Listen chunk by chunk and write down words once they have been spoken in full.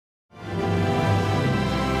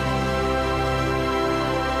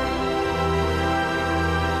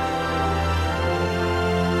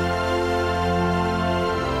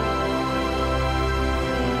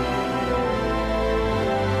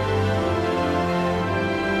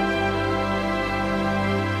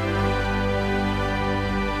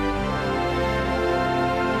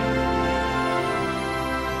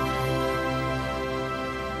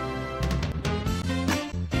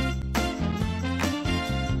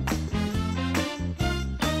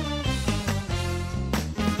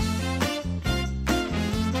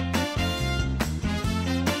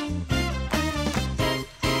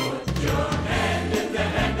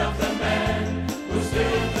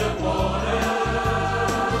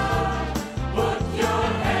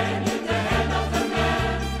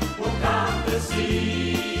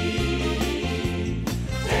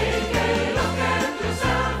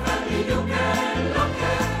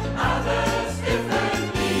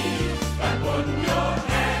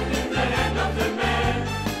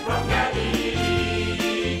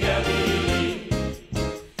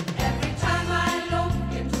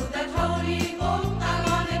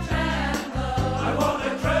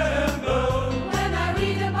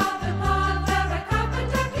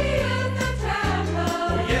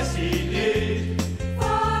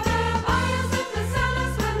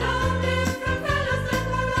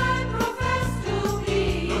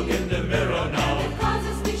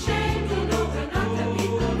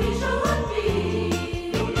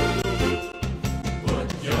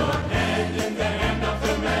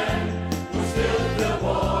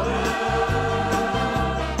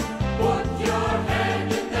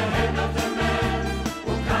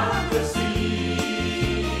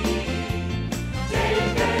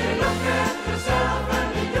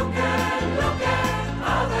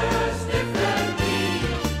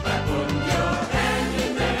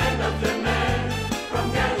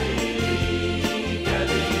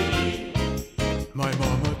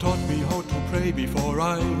me before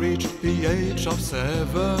I reached the age of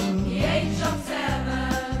 7. The age of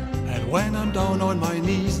 7. And when I'm down on my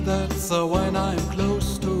knees, that's when I'm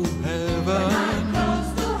close to heaven. When I'm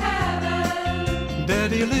close to heaven.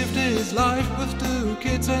 Daddy lived his life with 2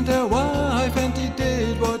 kids and a wife, and he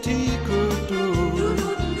did what he could do.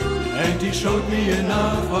 And he showed me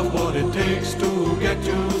enough of what it takes to get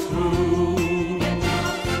you through.